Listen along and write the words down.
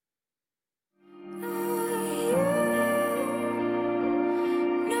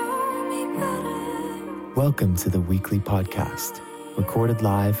Welcome to the weekly podcast, recorded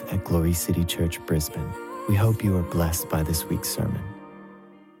live at Glory City Church, Brisbane. We hope you are blessed by this week's sermon.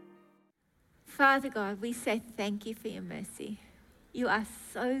 Father God, we say thank you for your mercy. You are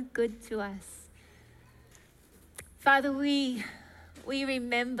so good to us. Father, we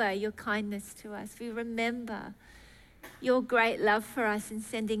remember your kindness to us. We remember your great love for us in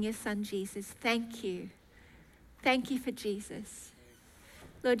sending your son, Jesus. Thank you. Thank you for Jesus.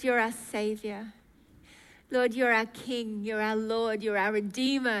 Lord, you're our Savior. Lord, you're our King. You're our Lord. You're our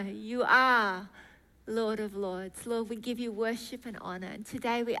Redeemer. You are Lord of Lords. Lord, we give you worship and honor. And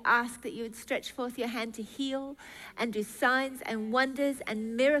today we ask that you would stretch forth your hand to heal and do signs and wonders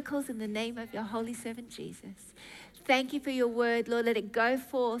and miracles in the name of your holy servant, Jesus. Thank you for your word, Lord. Let it go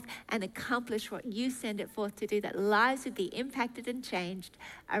forth and accomplish what you send it forth to do, that lives would be impacted and changed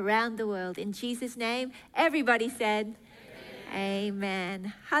around the world. In Jesus' name, everybody said,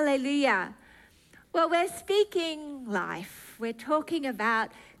 Amen. Hallelujah. Well, we're speaking life. We're talking about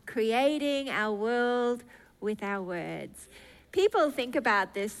creating our world with our words. People think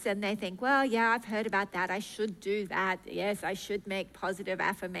about this and they think, well, yeah, I've heard about that. I should do that. Yes, I should make positive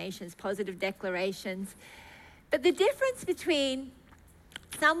affirmations, positive declarations. But the difference between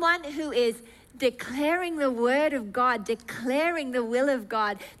someone who is declaring the word of God, declaring the will of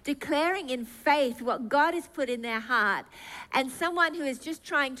God, declaring in faith what God has put in their heart, and someone who is just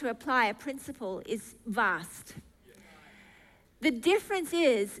trying to apply a principle is vast. The difference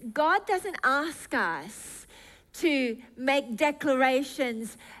is God doesn't ask us to make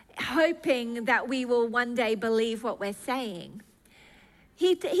declarations hoping that we will one day believe what we're saying.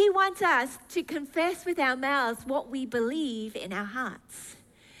 He wants us to confess with our mouths what we believe in our hearts.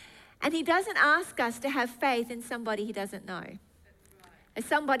 And he doesn't ask us to have faith in somebody he doesn't know, as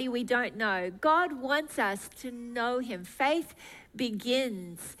somebody we don't know. God wants us to know him. Faith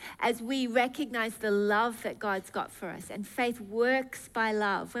begins as we recognize the love that God's got for us. And faith works by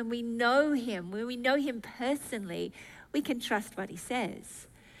love. When we know him, when we know him personally, we can trust what he says.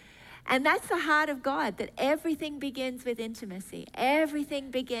 And that's the heart of God, that everything begins with intimacy.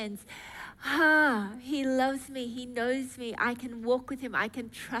 Everything begins, he loves me, he knows me, I can walk with him, I can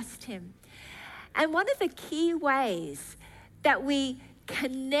trust him. And one of the key ways that we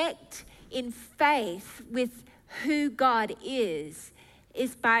connect in faith with who God is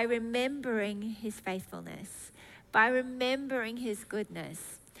by remembering his faithfulness, by remembering his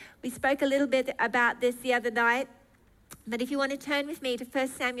goodness. We spoke a little bit about this the other night, but if you want to turn with me to 1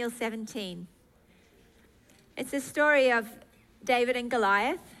 Samuel 17. It's a story of David and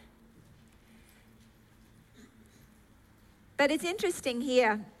Goliath. But it's interesting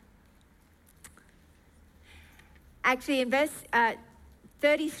here. Actually, in verse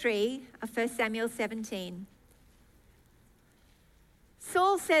 33 of 1 Samuel 17,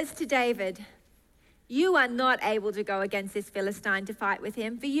 Saul says to David, "You are not able to go against this Philistine to fight with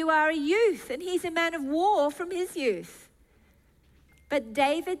him, for you are a youth, and he's a man of war from his youth." But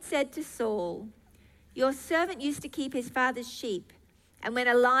David said to Saul, "Your servant used to keep his father's sheep, and when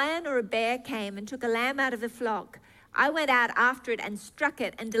a lion or a bear came and took a lamb out of the flock, I went out after it and struck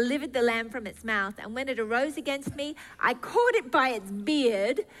it and delivered the lamb from its mouth. And when it arose against me, I caught it by its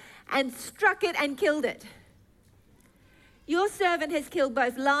beard and struck it and killed it. Your servant has killed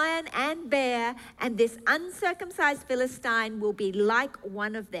both lion and bear, and this uncircumcised Philistine will be like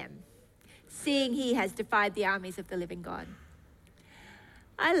one of them, seeing he has defied the armies of the living God."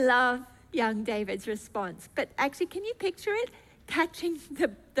 I love young David's response, but actually, can you picture it? Catching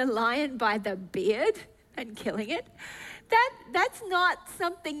the lion by the beard and killing it? That's not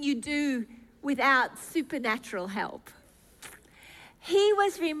something you do without supernatural help. He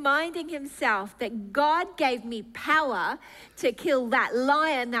was reminding himself that God gave me power to kill that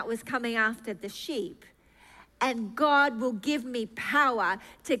lion that was coming after the sheep. And God will give me power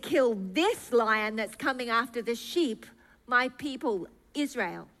to kill this lion that's coming after the sheep, my people,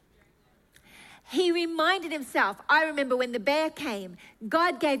 Israel. He reminded himself, I remember when the bear came,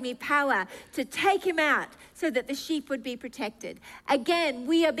 God gave me power to take him out so that the sheep would be protected. Again,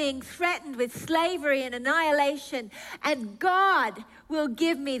 we are being threatened with slavery and annihilation, and God will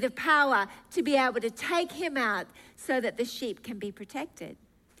give me the power to be able to take him out so that the sheep can be protected.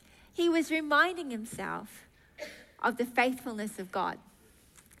 He was reminding himself of the faithfulness of God.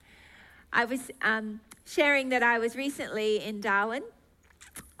 I was sharing that I was recently in Darwin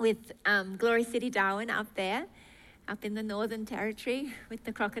with Glory City Darwin up there, up in the Northern Territory with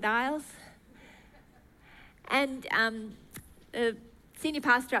the crocodiles. And the senior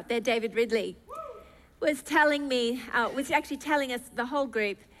pastor up there, David Ridley, was actually telling us, the whole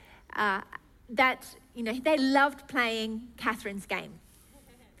group, that, they loved playing Catherine's game.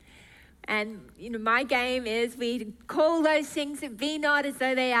 And, my game is we call those things that be not as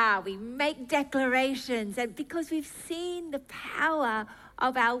though they are. We make declarations, and because we've seen the power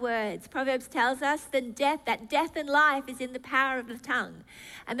of our words. Proverbs tells us that death and life is in the power of the tongue,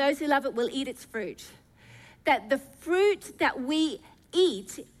 and those who love it will eat its fruit. That the fruit that we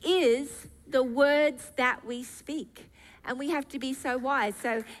eat is the words that we speak, and we have to be so wise.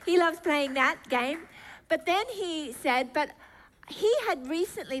 So he loves playing that game. But then he said, but he had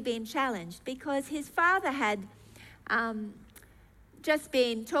recently been challenged because his father had just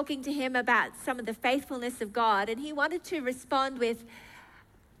been talking to him about some of the faithfulness of God, and he wanted to respond with,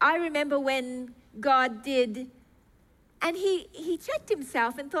 I remember when God did, and he checked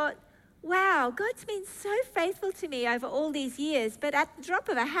himself and thought, wow, God's been so faithful to me over all these years, but at the drop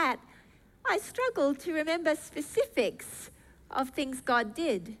of a hat, I struggle to remember specifics of things God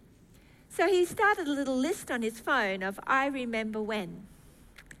did. So he started a little list on his phone of, I remember when.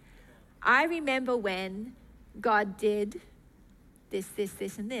 I remember when God did this,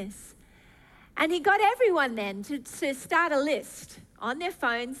 and this. And he got everyone then to start a list on their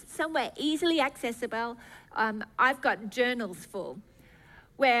phones, somewhere easily accessible. I've got journals full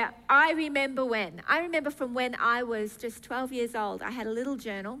where I remember when. I remember from when I was just 12 years old, I had a little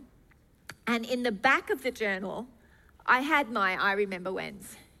journal. And in the back of the journal, I had my I remember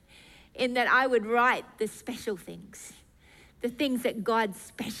whens, in that I would write the special things, the things that God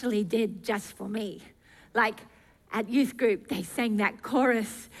specially did just for me. Like at youth group, they sang that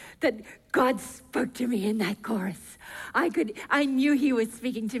chorus that God spoke to me in that chorus. I knew he was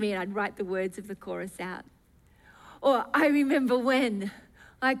speaking to me, and I'd write the words of the chorus out. Or I remember when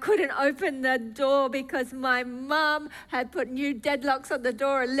I couldn't open the door because my mum had put new deadlocks on the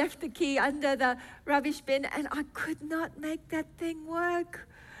door and left the key under the rubbish bin, and I could not make that thing work.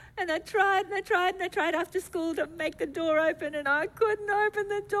 And I tried after school to make the door open, and I couldn't open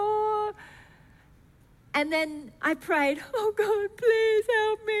the door. And then I prayed, oh God, please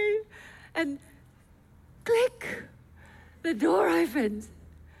help me. And click, the door opened.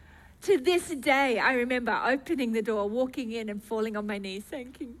 To this day, I remember opening the door, walking in and falling on my knees,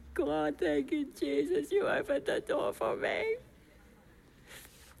 thanking God, thank you, Jesus, you opened the door for me.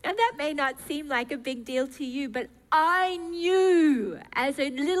 And that may not seem like a big deal to you, but I knew as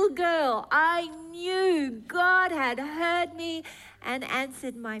a little girl, I knew God had heard me and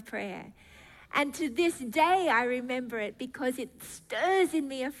answered my prayer. And to this day, I remember it because it stirs in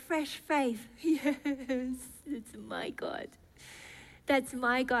me a fresh faith. Yes, it's my God. That's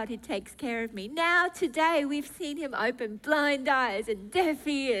my God who takes care of me. Now, today, we've seen him open blind eyes and deaf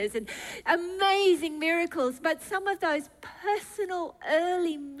ears and amazing miracles. But some of those personal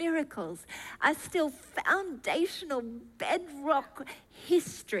early miracles are still foundational bedrock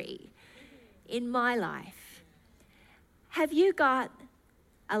history in my life. Have you got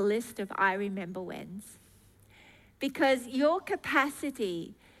a list of I remember whens? Because your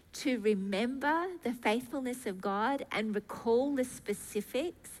capacity to remember the faithfulness of God and recall the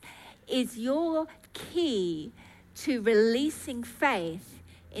specifics is your key to releasing faith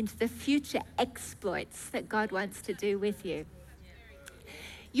into the future exploits that God wants to do with you.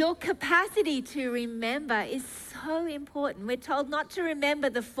 Your capacity to remember is so important. We're told not to remember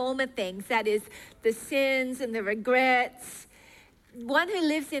the former things, that is, the sins and the regrets. One who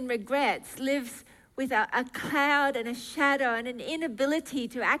lives in regrets lives with a cloud and a shadow and an inability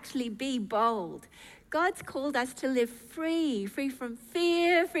to actually be bold. God's called us to live free from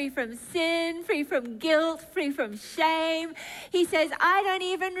fear, free from sin, free from guilt, free from shame. He says, I don't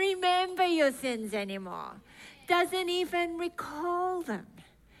even remember your sins anymore. Doesn't even recall them.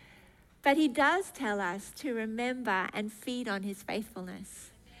 But he does tell us to remember and feed on his faithfulness.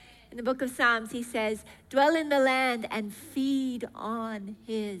 In the book of Psalms, he says, dwell in the land and feed on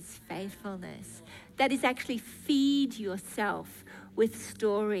his faithfulness. That is actually feed yourself with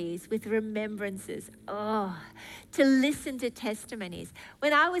stories, with remembrances. To listen to testimonies.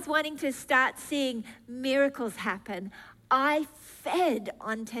 When I was wanting to start seeing miracles happen, I fed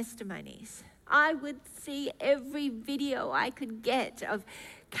on testimonies. I would see every video I could get of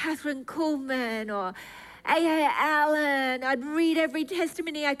Catherine Kuhlman or A.A. Allen. I'd read every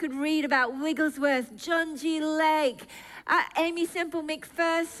testimony I could read about Wigglesworth, John G. Lake, Amy Semple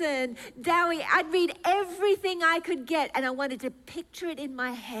McPherson, Dowie. I'd read everything I could get, and I wanted to picture it in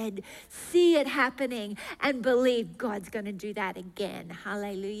my head, see it happening, and believe God's going to do that again.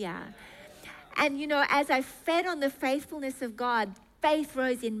 Hallelujah. And, as I fed on the faithfulness of God, faith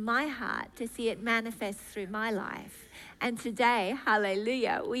rose in my heart to see it manifest through my life. And today,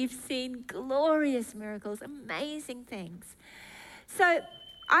 hallelujah, we've seen glorious miracles, amazing things. So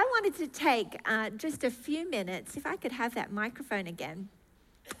I wanted to take just a few minutes, if I could have that microphone again,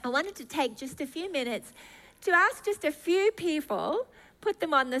 I wanted to take just a few minutes to ask just a few people, put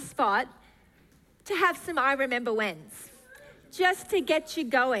them on the spot, to have some I remember whens, just to get you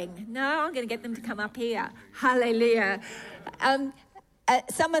going. No, I'm going to get them to come up here. Hallelujah.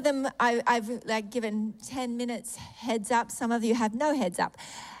 Some of them I've given 10 minutes heads up. Some of you have no heads up.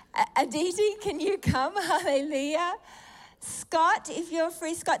 Aditi, can you come? Hallelujah. Scott, if you're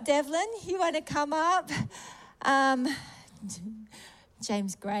free, Scott Devlin, you want to come up?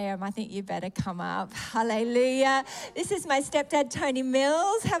 James Graham, I think you better come up. Hallelujah. This is my stepdad, Tony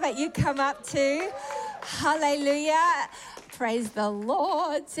Mills. How about you come up too? Hallelujah. Praise the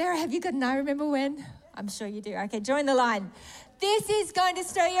Lord. Sarah, have you got an I remember when? I'm sure you do. Okay, join the line. This is going to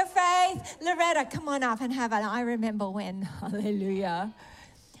stir your faith. Loretta, come on up and have an I remember when. Hallelujah.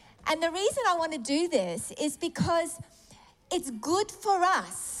 And the reason I want to do this is because it's good for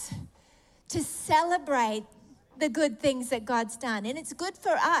us to celebrate the good things that God's done. And it's good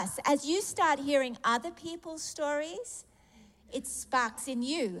for us. As you start hearing other people's stories, it sparks in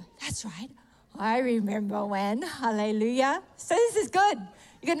you. That's right. I remember when. Hallelujah. So this is good.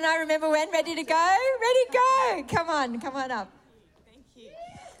 You got an I remember when? Ready to go? Ready to go. Come on up. Thank you.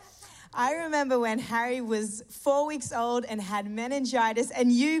 I remember when Harry was 4 weeks old and had meningitis,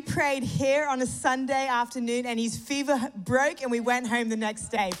 and you prayed here on a Sunday afternoon, and his fever broke, and we went home the next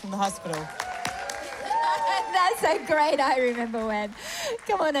day from the hospital. That's a great I remember when.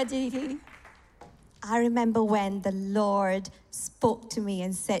 Come on, Aditi. I remember when the Lord spoke to me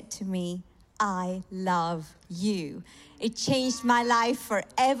and said to me, I love you. It changed my life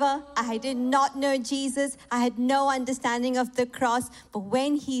forever. I did not know Jesus. I had no understanding of the cross. But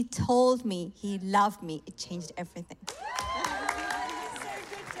when he told me he loved me, it changed everything.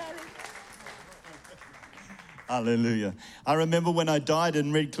 Hallelujah. I remember when I died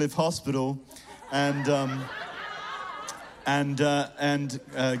in Redcliffe Hospital, and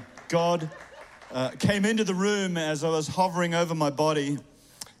God came into the room as I was hovering over my body,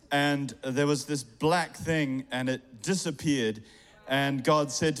 and there was this black thing, and it disappeared, and God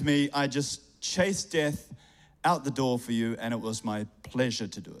said to me, I just chased death out the door for you, and it was my pleasure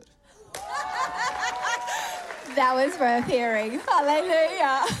to do it. That was worth hearing.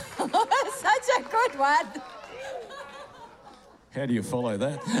 Hallelujah. Such a good one. How do you follow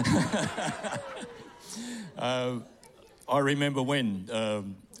that? I remember when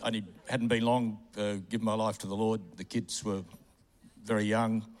I hadn't been long given my life to the Lord. The kids were very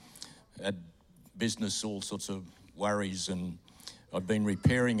young, had business, all sorts of worries, and I'd been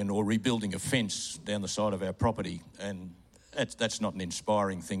repairing or rebuilding a fence down the side of our property, and that's not an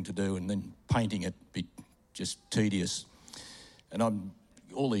inspiring thing to do, and then painting it be just tedious. And I'm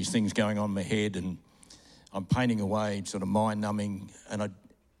all these things going on in my head, and I'm painting away, sort of mind-numbing, and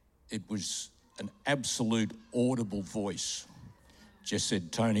it was an absolute audible voice just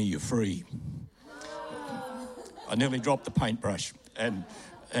said, Tony, you're free. I nearly dropped the paintbrush, and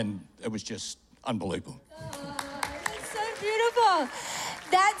it was just unbelievable. Oh, that's so beautiful.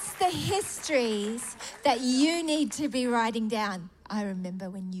 That's the histories that you need to be writing down. I remember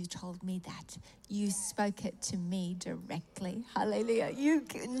when you told me that. You spoke it to me directly. Hallelujah.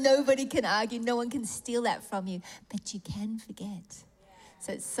 Nobody can argue. No one can steal that from you. But you can forget.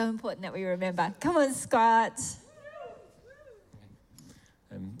 So it's so important that we remember. Come on, Scott.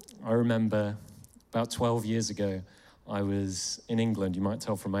 I remember about 12 years ago, I was in England. You might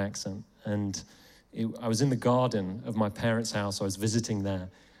tell from my accent. And I was in the garden of my parents' house. I was visiting there.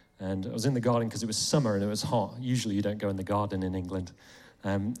 And I was in the garden because it was summer and it was hot. Usually you don't go in the garden in England.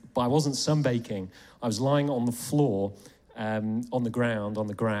 But I wasn't sunbaking. I was lying on the floor, on the ground, on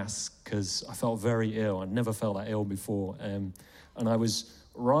the grass, because I felt very ill. I'd never felt that ill before. And I was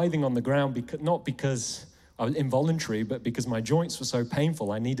writhing on the ground, not because I was involuntary, but because my joints were so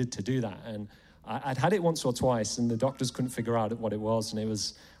painful, I needed to do that. And I'd had it once or twice, and the doctors couldn't figure out what it was. And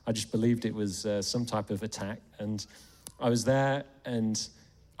I just believed it was some type of attack. And I was there, and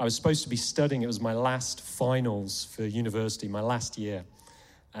I was supposed to be studying. It was my last finals for university, my last year.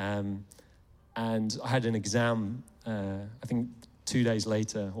 And I had an exam, I think 2 days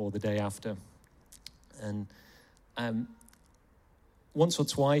later or the day after. And once or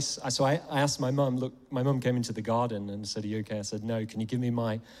twice, so I asked my mum, look, my mum came into the garden and said, are you okay? I said, no, can you give me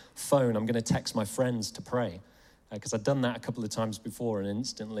my phone? I'm going to text my friends to pray. Because I'd done that a couple of times before, and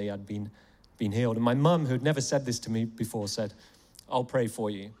instantly I'd been healed. And my mum, who had never said this to me before, said, I'll pray for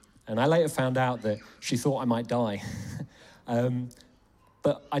you. And I later found out that she thought I might die.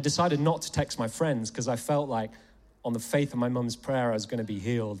 But I decided not to text my friends because I felt like on the faith of my mum's prayer, I was going to be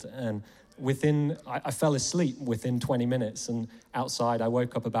healed. And I fell asleep within 20 minutes. And outside, I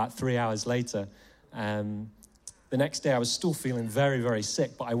woke up about 3 hours later. And the next day I was still feeling very, very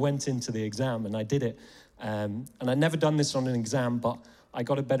sick, but I went into the exam and I did it. And I'd never done this on an exam, but I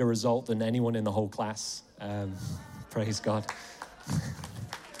got a better result than anyone in the whole class. Praise God.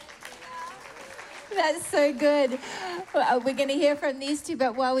 That's so good. We're going to hear from these two,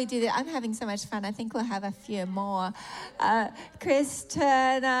 but while we do that, I'm having so much fun. I think we'll have a few more. Chris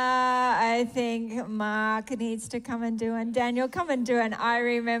Turner, I think Mark needs to come and do, and Daniel, come and do an I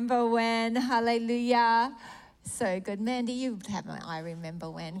Remember When. Hallelujah. So good. Mandy, you have an I Remember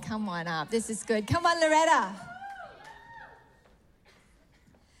When. Come on up. This is good. Come on, Loretta.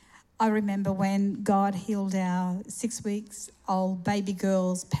 I remember when God healed our 6-week-old baby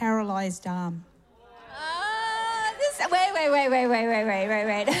girl's paralysed arm. Wait.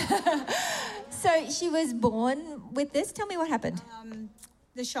 So she was born with this. Tell me what happened.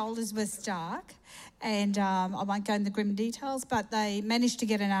 The shoulders were stark, and I won't go into the grim details, but they managed to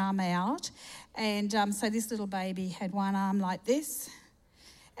get an arm out. And so this little baby had one arm like this,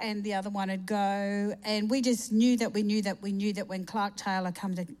 and the other one would go. And we just knew that when Clark Taylor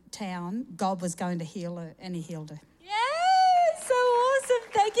come to town, God was going to heal her, and he healed her. Yeah, so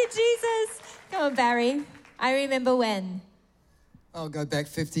awesome. Thank you, Jesus. Come on, Barry. I remember when. I'll go back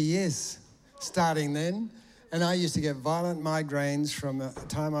 50 years, starting then. And I used to get violent migraines from the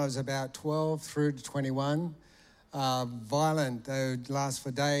time I was about 12 through to 21. Violent. They would last for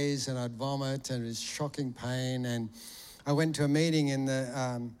days, and I'd vomit, and it was shocking pain. And I went to a meeting in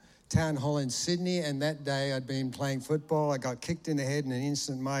the town hall in Sydney, and that day I'd been playing football. I got kicked in the head and an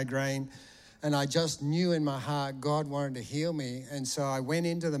instant migraine. And I just knew in my heart God wanted to heal me. And so I went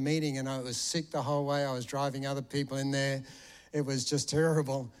into the meeting, and I was sick the whole way. I was driving other people in there. It was just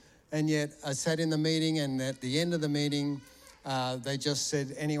terrible. And yet I sat in the meeting, and at the end of the meeting, they just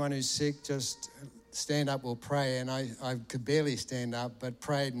said, anyone who's sick, just stand up, we'll pray. And I could barely stand up, but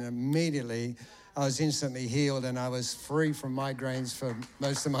prayed, and immediately I was instantly healed, and I was free from migraines for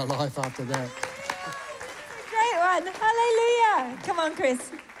most of my life after that. Great one. Hallelujah. Come on,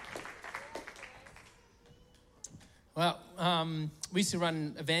 Chris. Well, we used to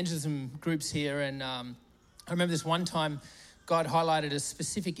run evangelism groups here, and I remember this one time God highlighted a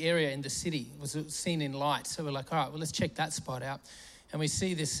specific area in the city. It was seen in light. So we're like, all right, well, let's check that spot out. And we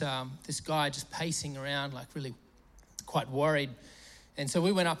see this guy just pacing around, like really quite worried. And so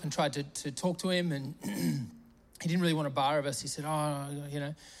we went up and tried to talk to him, and he didn't really want to bar of us. He said,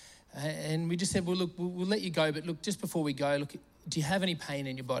 and we just said, well, look, we'll let you go, but look, just before we go, look, do you have any pain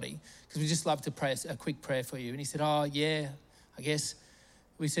in your body? Because we just love to pray a quick prayer for you. And he said, oh, yeah, I guess.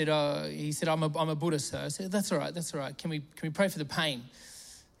 We said, he said, I'm a Buddhist, sir. I said, that's all right. Can we pray for the pain?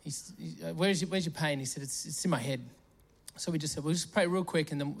 Where's your pain? He said, it's in my head. So we just said, we'll just pray real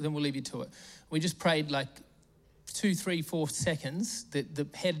quick, and then we'll leave you to it. We just prayed like 2, 3, 4 seconds that the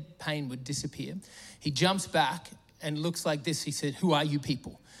head pain would disappear. He jumps back and looks like this. He said, who are you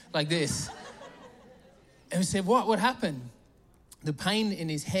people? Like this. And we said, what happened? The pain in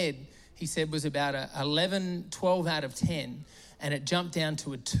his head, he said, was about a 11, 12 out of 10, and it jumped down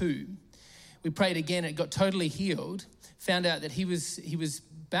to a 2. We prayed again, it got totally healed, found out that he was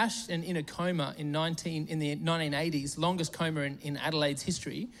bashed and in a coma in the 1980s, longest coma in Adelaide's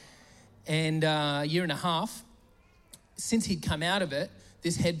history, and a year and a half. Since he'd come out of it,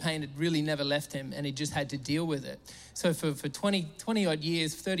 this head pain had really never left him, and he just had to deal with it. So for 20 odd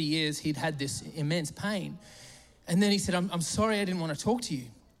years, 30 years, he'd had this immense pain. And then he said, I'm sorry I didn't want to talk to you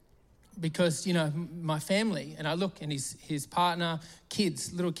because, my family, and I look, and his partner,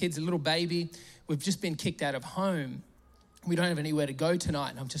 little kids, a little baby, we've just been kicked out of home. We don't have anywhere to go tonight,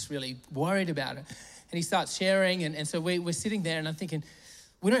 and I'm just really worried about it. And he starts sharing, and so we're sitting there, and I'm thinking,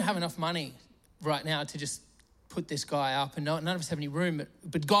 we don't have enough money right now to just put this guy up, and none of us have any room,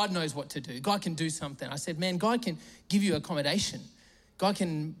 but God knows what to do. God can do something. I said, man, God can give you accommodation. God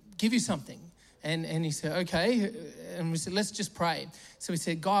can give you something. And he said, okay. And we said, let's just pray. So we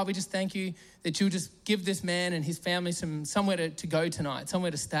said, God, we just thank you that you'll just give this man and his family somewhere to go tonight, somewhere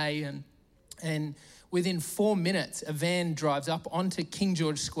to stay. And within 4 minutes, a van drives up onto King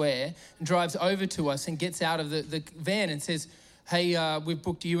George Square and drives over to us and gets out of the van and says, hey, we've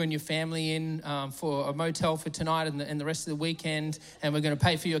booked you and your family in for a motel for tonight and the rest of the weekend, and we're going to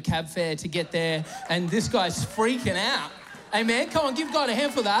pay for your cab fare to get there. And this guy's freaking out. Amen. Come on, give God a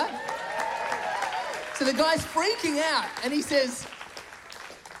hand for that. So the guy's freaking out, and he says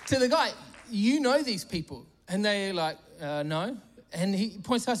to the guy, you know these people? And they're like, no. And he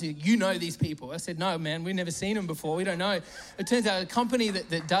points to us, you know these people? I said, no, man, we've never seen them before. We don't know. It turns out a company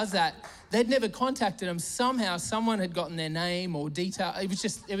that does that, they'd never contacted them. Somehow someone had gotten their name or detail. It was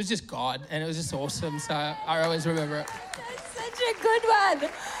just God, and it was just awesome. So I always remember it. That's such a good one.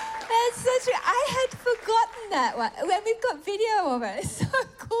 I had forgotten that one. When we've got video of it. It's so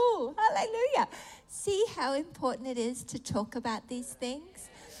cool. Hallelujah. See how important it is to talk about these things?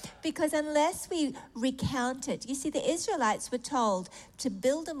 Because unless we recount it, you see, the Israelites were told to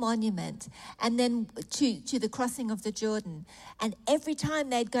build a monument and then to the crossing of the Jordan. And every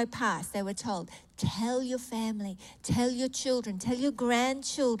time they'd go past, they were told, tell your family, tell your children, tell your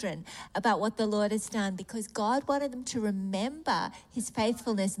grandchildren about what the Lord has done, because God wanted them to remember his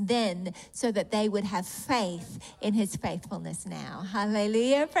faithfulness then so that they would have faith in his faithfulness now.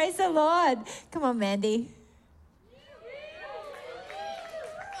 Hallelujah. Praise the Lord. Come on, Mandy.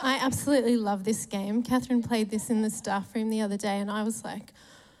 I absolutely love this game. Catherine played this in the staff room the other day, and I was like,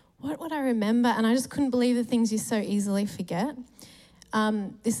 what would I remember? And I just couldn't believe the things you so easily forget.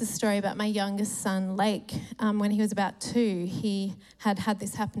 This is a story about my youngest son, Lake. When he was about 2, he had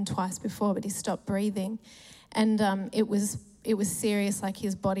this happen twice before, but he stopped breathing. And it was serious, like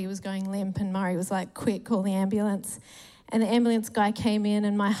his body was going limp, and Murray was like, quick, call the ambulance. And the ambulance guy came in,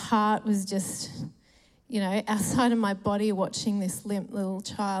 and my heart was just, outside of my body watching this limp little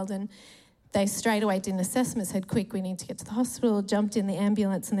child. And they straight away did an assessment, said, quick, we need to get to the hospital, jumped in the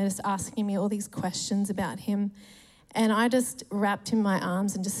ambulance, and they're just asking me all these questions about him. And I just wrapped him in my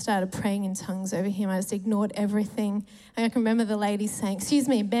arms and just started praying in tongues over him. I just ignored everything. And I can remember the lady saying, excuse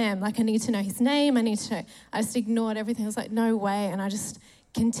me, Bam, I need to know his name, I just ignored everything. I was like, no way. And I just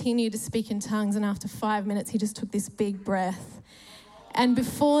continued to speak in tongues, and after 5 minutes, he just took this big breath. And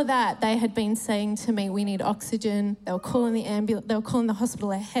before that, they had been saying to me, we need oxygen. They were calling the ambulance. They were calling the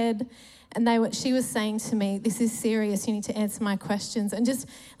hospital ahead. And she was saying to me, this is serious. You need to answer my questions. And just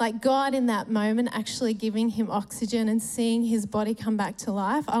like God in that moment actually giving him oxygen and seeing his body come back to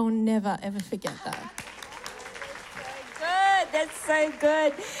life, I will never, ever forget that. Good. That's so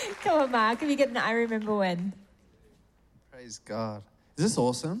good. Come on, Mark. Have you got an I remember when? Praise God. Is this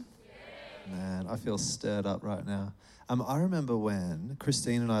awesome? Yeah. Man, I feel stirred up right now. I remember when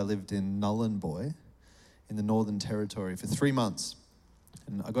Christine and I lived in Nhulunbuy in the Northern Territory for 3 months.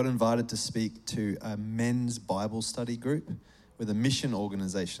 And I got invited to speak to a men's Bible study group with a mission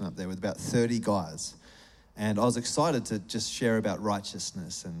organization up there with about 30 guys. And I was excited to just share about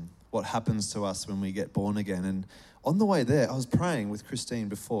righteousness and what happens to us when we get born again. And on the way there, I was praying with Christine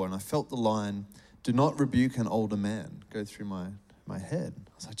before, and I felt the line, do not rebuke an older man, go through my head.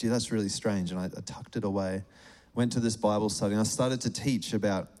 I was like, gee, that's really strange. And I tucked it away, went to this Bible study, and I started to teach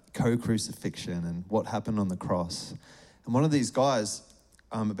about co-crucifixion and what happened on the cross. And one of these guys,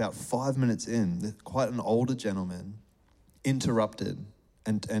 about 5 minutes in, quite an older gentleman, interrupted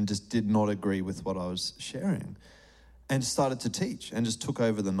and just did not agree with what I was sharing and started to teach and just took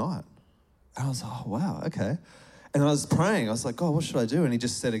over the night. And I was like, oh, wow, okay. And I was praying. I was like, God, what should I do? And he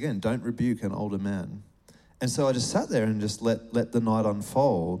just said again, don't rebuke an older man. And so I just sat there and just let the night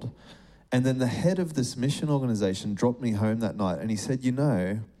unfold. And then the head of this mission organization dropped me home that night, and he said,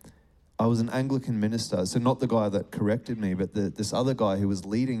 I was an Anglican minister, so not the guy that corrected me, but this other guy who was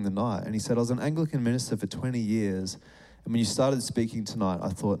leading the night. And he said, I was an Anglican minister for 20 years. And when you started speaking tonight, I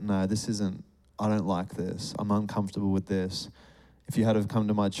thought, no, I don't like this. I'm uncomfortable with this. If you had have come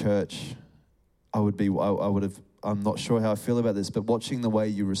to my church, I'm not sure how I feel about this, but watching the way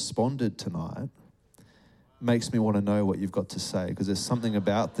you responded tonight makes me want to know what you've got to say, because there's something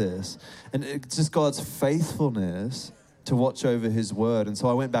about this. And it's just God's faithfulness to watch over his word. And so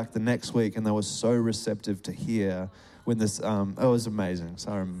I went back the next week, and they were so receptive to hear when this, it was amazing.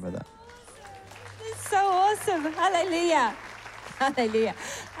 So I remember that. It's so awesome. Hallelujah. Hallelujah.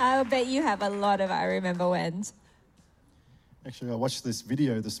 I bet you have a lot of I remember whens. Actually, I watched this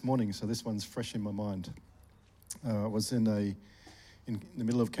video this morning, so this one's fresh in my mind. I was in the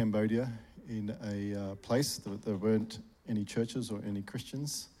middle of Cambodia in a place that there weren't any churches or any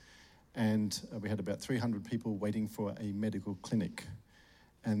Christians. And we had about 300 people waiting for a medical clinic.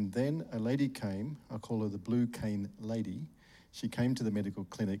 And then a lady came, I call her the Blue Cane Lady. She came to the medical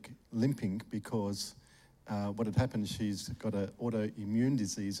clinic limping because what had happened, she's got an autoimmune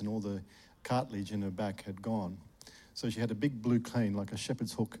disease and all the cartilage in her back had gone. So she had a big blue cane, like a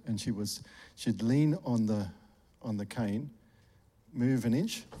shepherd's hook, and she'd lean on the cane, move an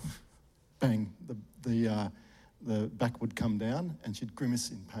inch, bang, the back would come down, and she'd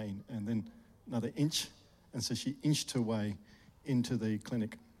grimace in pain, and then another inch, and so she inched her way into the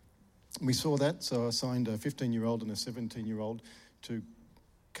clinic. We saw that, so I assigned a 15-year-old and a 17-year-old to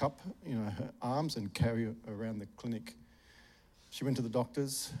cup, her arms and carry her around the clinic. She went to the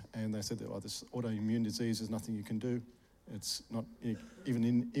doctors, and they said that this autoimmune disease, there's nothing you can do. It's not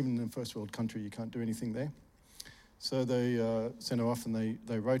even in a first world country, you can't do anything there. So they sent her off, and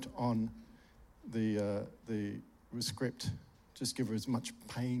they wrote on the script, just give her as much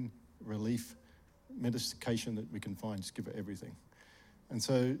pain relief medication that we can find, just give her everything. And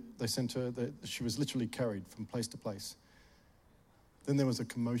so they sent her, she was literally carried from place to place. Then there was a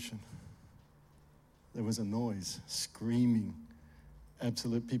commotion. There was a noise, screaming,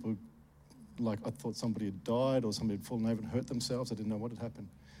 absolute people, like I thought somebody had died or somebody had fallen over and hurt themselves. I didn't know what had happened.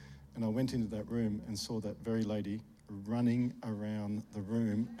 And I went into that room and saw that very lady running around the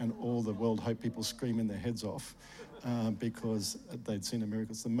room, and all the World Hope people screaming their heads off because they'd seen a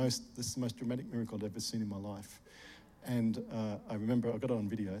miracle. This is the most dramatic miracle I'd ever seen in my life. And I remember, I got it on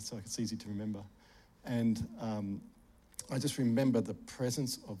video, so it's easy to remember. And I just remember the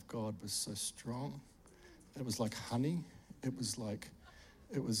presence of God was so strong. It was like honey. It was like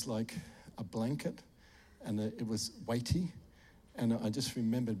a blanket, and it was weighty. And I just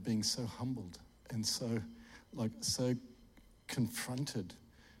remembered being so humbled and so confronted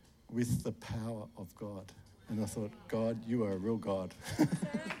with the power of God. And I thought, God, you are a real God. So good.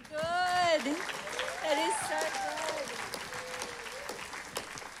 That is so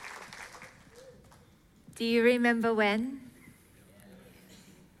good. Do you remember when?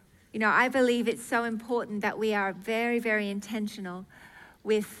 You know, I believe it's so important that we are very, very intentional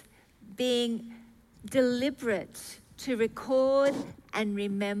with being deliberate to record and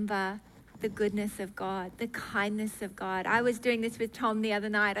remember the goodness of God, the kindness of God. I was doing this with Tom the other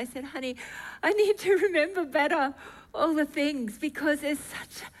night. I said, honey, I need to remember better all the things, because there's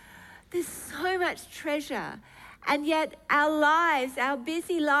so much treasure. And yet our lives, our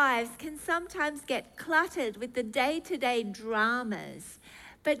busy lives, can sometimes get cluttered with the day-to-day dramas.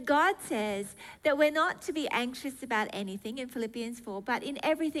 But God says that we're not to be anxious about anything in Philippians 4, but in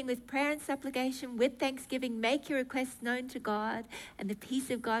everything with prayer and supplication, with thanksgiving, make your requests known to God, and the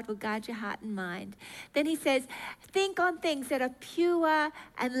peace of God will guard your heart and mind. Then he says, think on things that are pure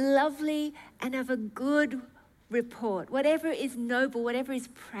and lovely and of a good report, whatever is noble, whatever is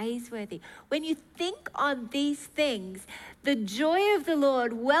praiseworthy. When you think on these things, the joy of the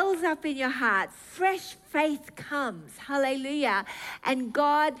Lord wells up in your heart. Fresh faith comes. Hallelujah. And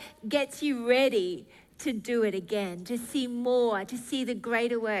God gets you ready to do it again, to see more, to see the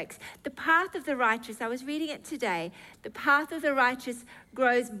greater works. The path of the righteous, I was reading it today, the path of the righteous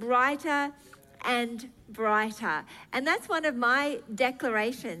grows brighter and brighter. And that's one of my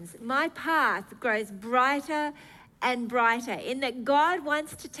declarations. My path grows brighter and brighter, in that God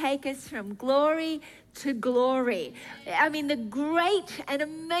wants to take us from glory to glory. I mean, the great and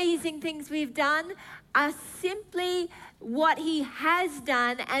amazing things we've done are simply what he has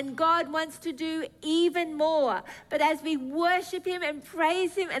done, and God wants to do even more. But as we worship him and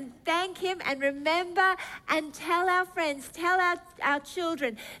praise him and thank him and remember and tell our friends, tell our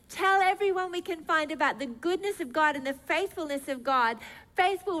children, tell everyone we can find about the goodness of God and the faithfulness of God,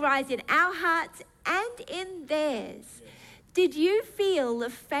 faith will rise in our hearts and in theirs. Did you feel the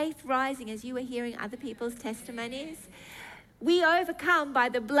faith rising as you were hearing other people's testimonies? We overcome by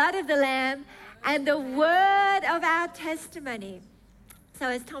the blood of the Lamb and the word of our testimony. So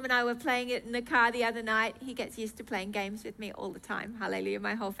as Tom and I were playing it in the car the other night, he gets used to playing games with me all the time. Hallelujah.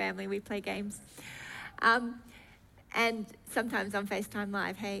 My whole family, we play games. And sometimes on FaceTime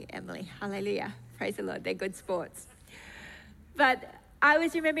Live. Hey, Emily. Hallelujah. Praise the Lord. They're good sports. But I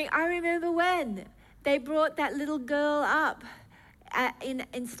remember when they brought that little girl up in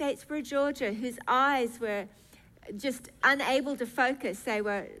Statesboro, Georgia, whose eyes were just unable to focus. They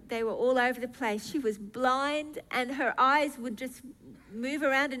were all over the place. She was blind, and her eyes would just move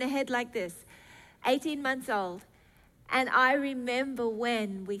around in her head like this. 18 months old. And I remember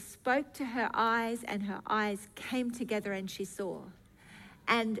when we spoke to her eyes, and her eyes came together and she saw.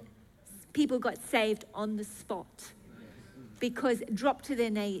 And people got saved on the spot, because dropped to their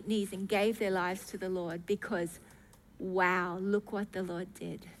knees and gave their lives to the Lord, because, wow, look what the Lord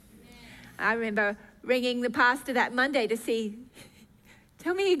did. I remember ringing the pastor that Monday to see,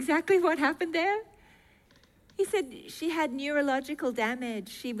 tell me exactly what happened there. He said she had neurological damage.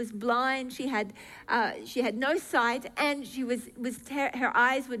 She was blind. She had no sight, and she her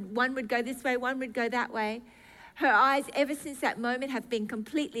eyes one would go this way, one would go that way. Her eyes, ever since that moment, have been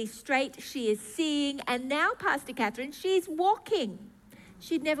completely straight. She is seeing, and now, Pastor Catherine, she's walking.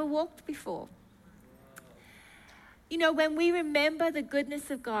 She'd never walked before. You know, when we remember the goodness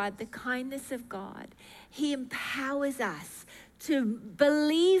of God, the kindness of God, he empowers us to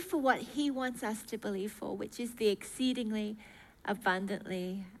believe for what he wants us to believe for, which is the exceedingly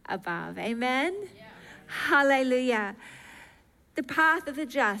abundantly above. Amen? Yeah. Hallelujah. The path of the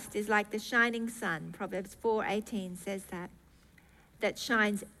just is like the shining sun. Proverbs 4:18 says that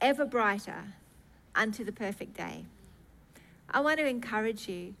shines ever brighter unto the perfect day. I want to encourage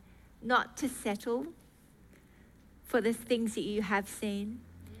you not to settle for the things that you have seen,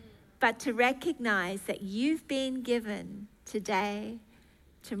 but to recognize that you've been given today,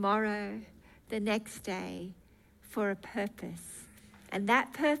 tomorrow, the next day for a purpose. And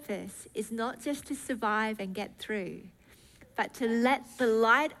that purpose is not just to survive and get through, but to let the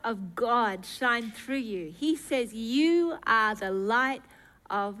light of God shine through you. He says you are the light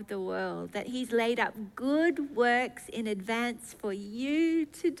of the world, that he's laid up good works in advance for you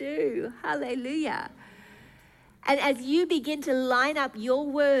to do. Hallelujah. And as you begin to line up your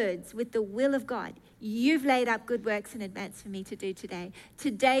words with the will of God, you've laid up good works in advance for me to do today.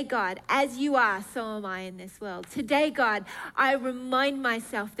 Today, God, as you are, so am I in this world. Today, God, I remind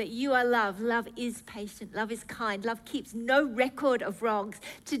myself that you are love. Love is patient. Love is kind. Love keeps no record of wrongs.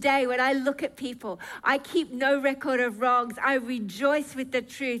 Today, when I look at people, I keep no record of wrongs. I rejoice with the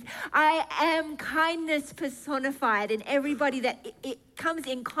truth. I am kindness personified, and everybody that it comes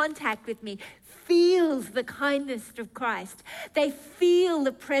in contact with me feels the kindness of Christ. They feel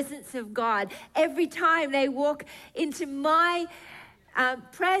the presence of God. Every time they walk into my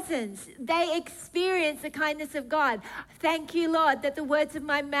presence, they experience the kindness of God. Thank you, Lord, that the words of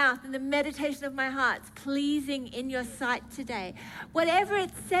my mouth and the meditation of my heart is pleasing in your sight today. Whatever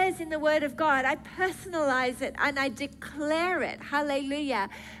it says in the word of God, I personalize it and I declare it. Hallelujah.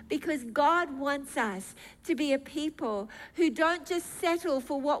 Because God wants us to be a people who don't just settle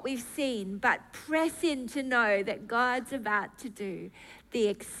for what we've seen, but press in to know that God's about to do the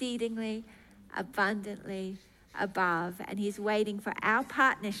exceedingly abundantly above, and he's waiting for our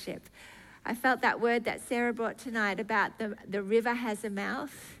partnership. I felt that word that Sarah brought tonight about the river has a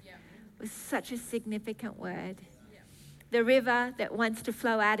mouth was such a significant word. The river that wants to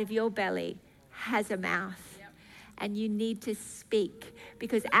flow out of your belly has a mouth, and you need to speak,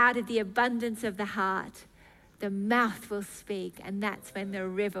 because out of the abundance of the heart, the mouth will speak, and that's when the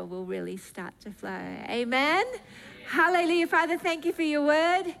river will really start to flow. Amen? Hallelujah. Father, thank you for your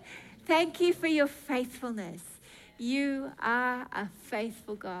word. Thank you for your faithfulness. You are a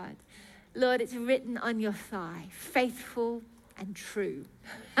faithful God. Lord, it's written on your thigh, faithful and true.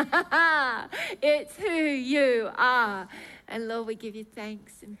 It's who you are. And Lord, we give you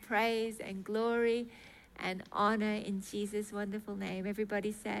thanks and praise and glory and honor in Jesus' wonderful name.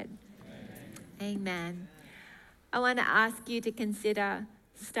 Everybody said, Amen. Amen. I want to ask you to consider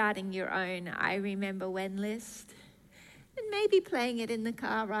starting your own I Remember When list, and maybe playing it in the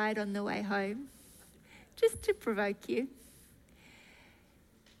car ride on the way home, just to provoke you.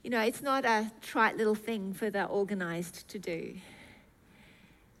 You know, it's not a trite little thing for the organized to do.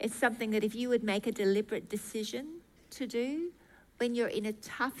 It's something that if you would make a deliberate decision to do when you're in a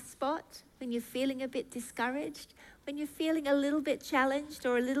tough spot, when you're feeling a bit discouraged, when you're feeling a little bit challenged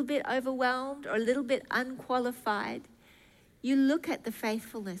or a little bit overwhelmed or a little bit unqualified, you look at the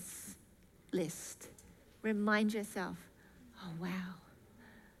faithfulness list. Remind yourself, oh, wow.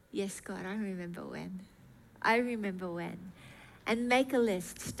 Yes, God, I remember when. I remember when. And make a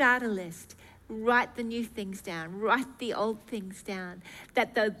list, start a list. Write the new things down. Write the old things down.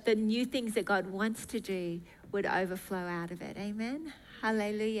 That the new things that God wants to do would overflow out of it. Amen?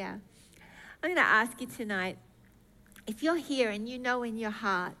 Hallelujah. I'm going to ask you tonight, if you're here and you know in your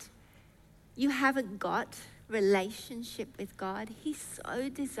heart you haven't got relationship with God, he so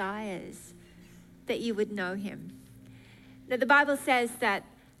desires that you would know him. Now, the Bible says that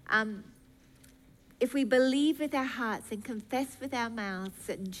if we believe with our hearts and confess with our mouths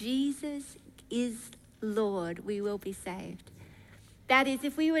that Jesus is Lord, we will be saved. That is,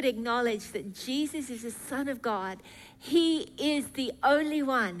 if we would acknowledge that Jesus is the Son of God, he is the only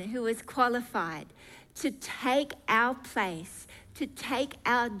one who is qualified to take our place, to take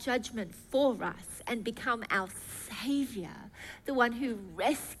our judgment for us and become our Savior, the one who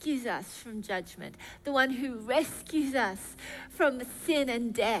rescues us from judgment, the one who rescues us from sin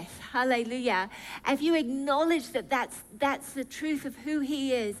and death. Hallelujah. If you acknowledge that that's the truth of who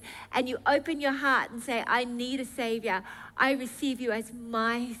he is, and you open your heart and say, I need a Savior, I receive you as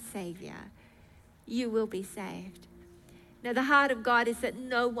my Savior, you will be saved. Now, the heart of God is that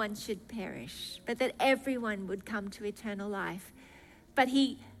no one should perish, but that everyone would come to eternal life. But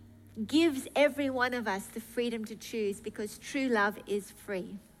he gives every one of us the freedom to choose, because true love is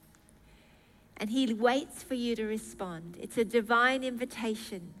free. And he waits for you to respond. It's a divine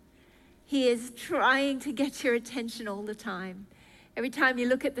invitation. He is trying to get your attention all the time. Every time you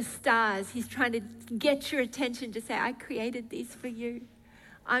look at the stars, he's trying to get your attention to say, I created these for you.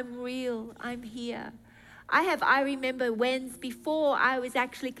 I'm real. I'm here. I remember whens before I was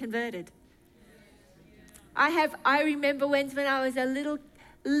actually converted. I remember whens when I was a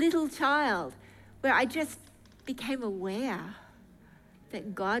little child, where I just became aware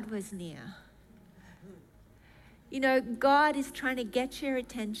that God was near. You know, God is trying to get your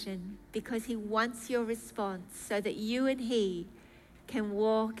attention because he wants your response so that you and he can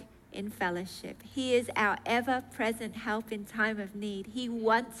walk in fellowship. He is our ever-present help in time of need. He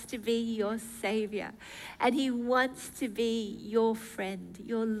wants to be your Savior, and he wants to be your friend,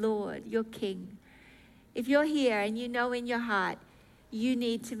 your Lord, your King. If you're here and you know in your heart you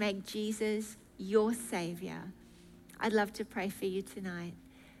need to make Jesus your Savior, I'd love to pray for you tonight.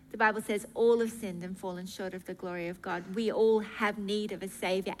 The Bible says all have sinned and fallen short of the glory of God. We all have need of a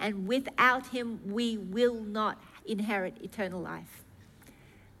Savior, and without him we will not inherit eternal life.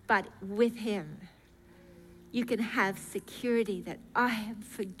 But with him, you can have security that I am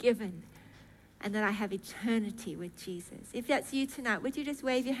forgiven and that I have eternity with Jesus. If that's you tonight, would you just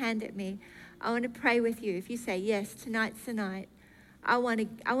wave your hand at me? I want to pray with you. If you say, yes, tonight's the night. I want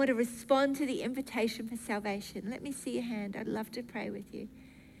to respond to the invitation for salvation. Let me see your hand. I'd love to pray with you.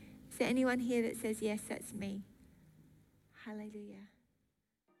 Is there anyone here that says, yes, that's me? Hallelujah.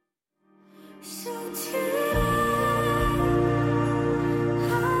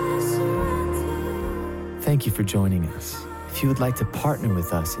 Thank you for joining us. If you would like to partner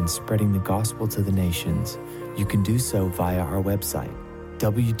with us in spreading the gospel to the nations, you can do so via our website,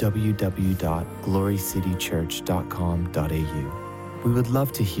 www.glorycitychurch.com.au. We would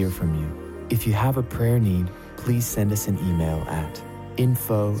love to hear from you. If you have a prayer need, please send us an email at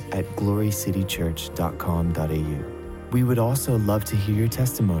info@glorycitychurch.com.au. We would also love to hear your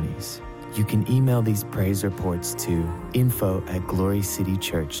testimonies. You can email these praise reports to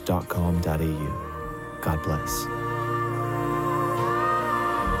info@glorycitychurch.com.au. God bless.